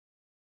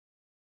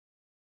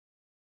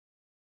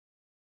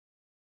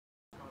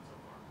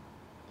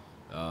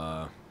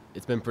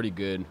It's been pretty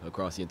good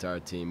across the entire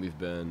team. We've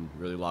been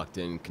really locked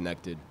in,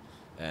 connected,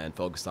 and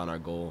focused on our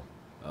goal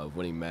of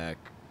winning MAC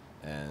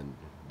and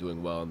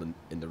doing well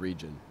in the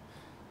region.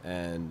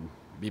 And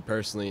me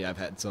personally, I've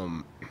had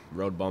some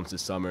road bumps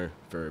this summer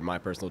for my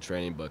personal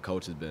training, but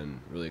coach has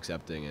been really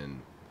accepting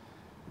and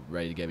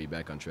ready to get me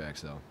back on track.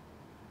 So,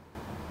 I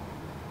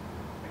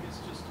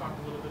guess just talk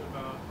a little bit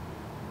about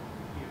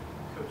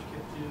Coach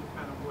Kiptu,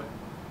 kind of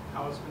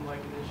how it's been like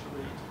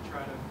initially to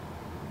try to,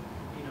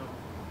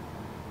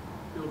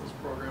 build this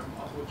program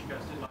off of what you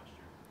guys did last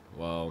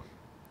year. well,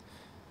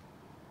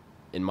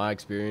 in my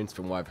experience,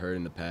 from what I've heard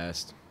in the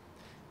past,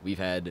 we've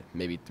had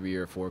maybe 3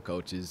 or 4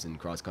 coaches in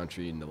cross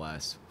country in the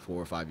last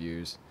 4 or 5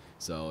 years.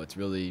 So it's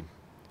really,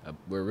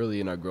 we're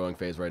really in our growing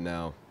phase right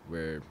now.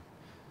 We're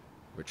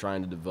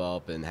trying to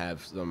develop and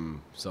have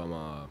some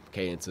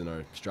cadence in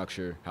our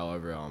structure.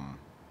 However,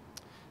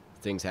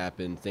 things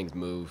happen, things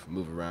move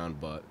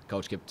around. But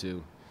Coach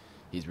Kiptu,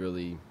 he's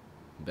really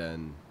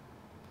been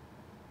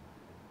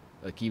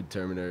a key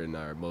determiner in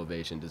our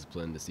motivation,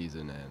 discipline this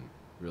season, and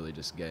really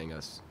just getting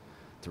us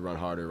to run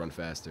harder, run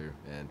faster,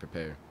 and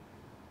prepare.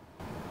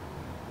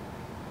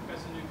 As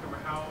a newcomer,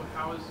 how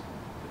has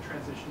the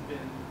transition been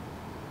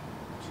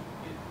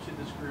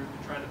to this group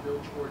and trying to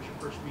build towards your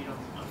first meet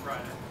on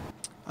Friday?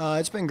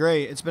 It's been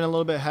great. It's been a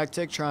little bit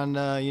hectic trying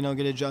to,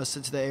 get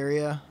adjusted to the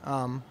area.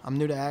 I'm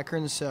new to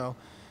Akron, so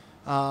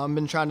I've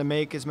been trying to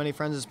make as many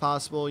friends as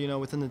possible,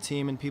 within the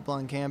team and people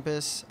on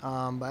campus.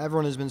 But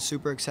everyone has been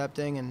super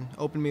accepting and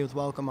opened me with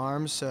welcome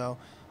arms, so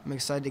I'm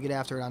excited to get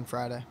after it on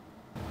Friday.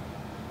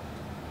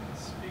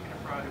 Speaking of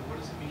Friday, what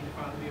does it mean to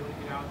finally be able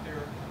to get out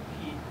there,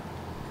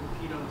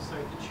 compete on a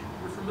site that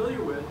you're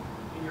familiar with,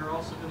 and you're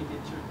also going to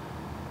get to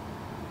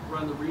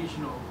run the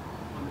regional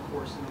on the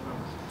course in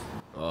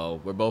November?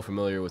 We're both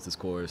familiar with this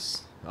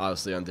course,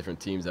 obviously on different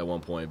teams at one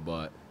point,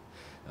 but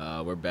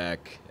we're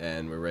back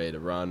and we're ready to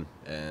run,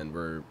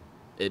 and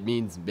it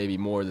means maybe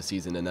more this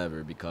season than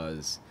ever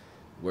because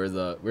we're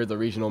the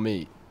regional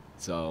meet.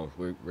 So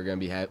we're going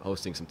to be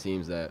hosting some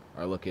teams that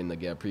are looking to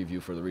get a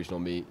preview for the regional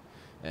meet,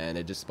 and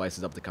it just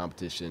spices up the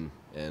competition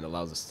and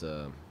allows us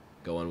to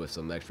go in with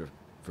some extra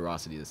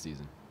ferocity this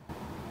season.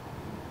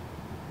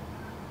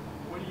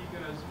 What do you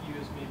guys view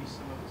as maybe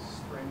some of the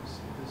strengths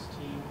of this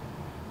team?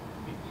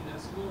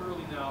 It's a little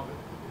early now,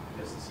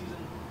 but as the season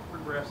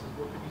progresses,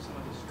 what could be some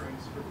of the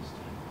strengths for this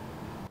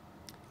team?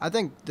 I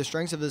think the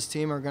strengths of this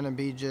team are going to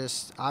be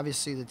just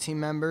obviously the team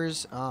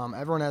members.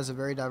 Everyone has a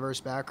very diverse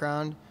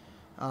background.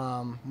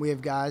 We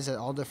have guys at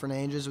all different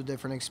ages with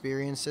different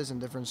experiences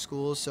and different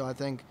schools. So I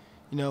think,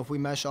 if we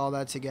mesh all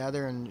that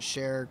together and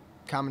share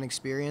common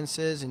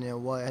experiences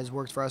and what has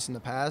worked for us in the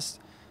past,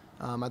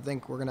 I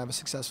think we're going to have a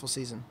successful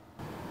season.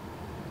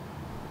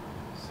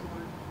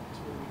 Similar to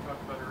what we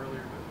talked about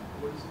earlier,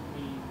 but what does it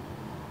mean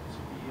to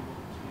be able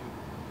to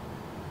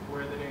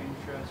wear the name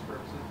dress,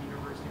 represent the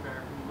University of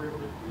Akron? You were able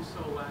to do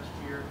so last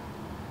year,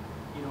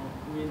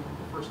 win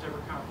the first ever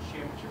conference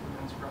championship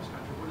for men's cross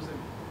country. What does that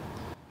mean?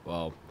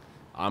 Well,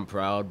 I'm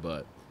proud,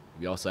 but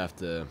we also have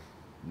to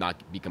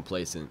not be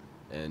complacent.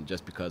 And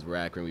just because we're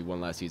Akron, we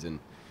won last season,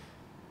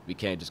 we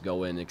can't just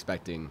go in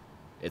expecting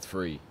it's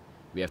free.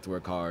 We have to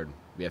work hard.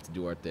 We have to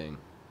do our thing.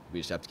 We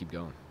just have to keep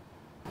going.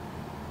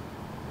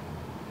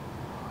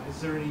 Is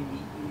there any meet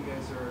that you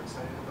guys are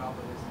excited about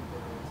that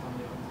isn't on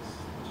the event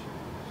this year?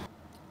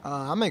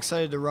 I'm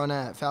excited to run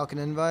at Falcon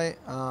Invite.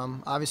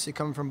 Obviously,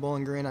 coming from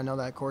Bowling Green, I know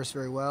that course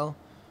very well.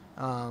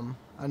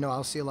 I know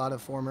I'll see a lot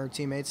of former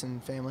teammates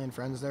and family and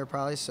friends there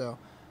probably, so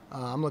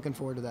I'm looking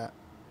forward to that.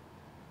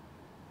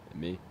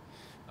 And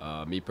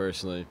me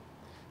personally,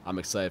 I'm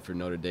excited for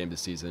Notre Dame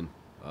this season.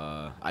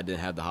 I didn't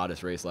have the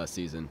hottest race last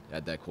season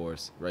at that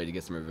course, ready to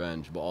get some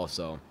revenge, but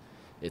also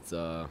it's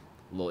a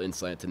little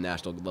insight to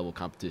national level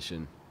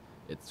competition.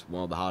 It's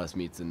one of the hottest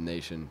meets in the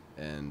nation,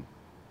 and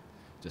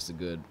just a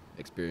good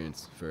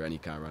experience for any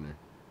kind of runner.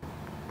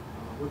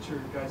 What's your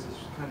guys'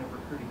 kind of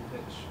recruiting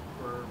pitch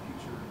for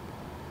future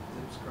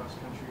Zips cross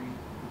country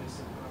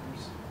distant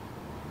runners?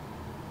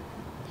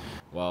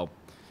 Well,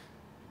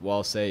 what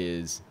I'll say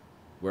is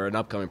we're an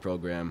upcoming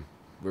program.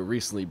 We're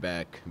recently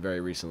back,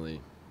 very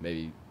recently,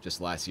 maybe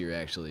just last year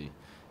actually,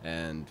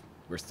 and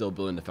we're still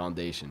building the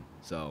foundation.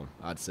 So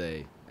I'd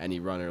say any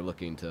runner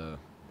looking to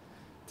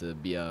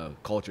be a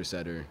culture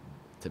setter,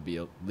 to be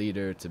a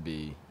leader, to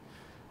be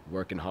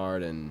working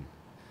hard and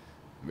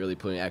really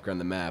putting Akron on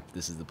the map,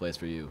 this is the place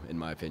for you, in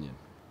my opinion.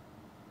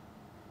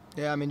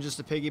 Yeah, just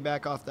to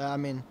piggyback off that,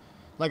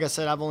 like I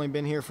said, I've only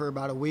been here for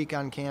about a week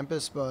on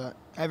campus, but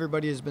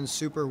everybody has been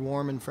super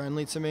warm and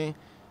friendly to me.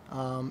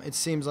 It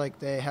seems like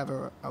they have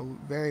a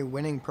very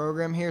winning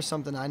program here,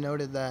 something I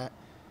noted that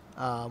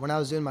when I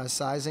was doing my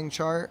sizing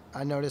chart,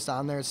 I noticed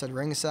on there it said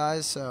ring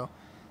size, so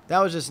that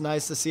was just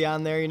nice to see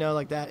on there,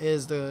 like that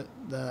is the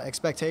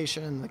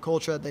expectation and the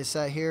culture that they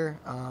set here.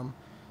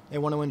 They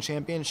want to win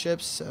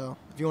championships, so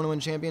if you want to win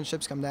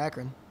championships, come to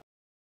Akron.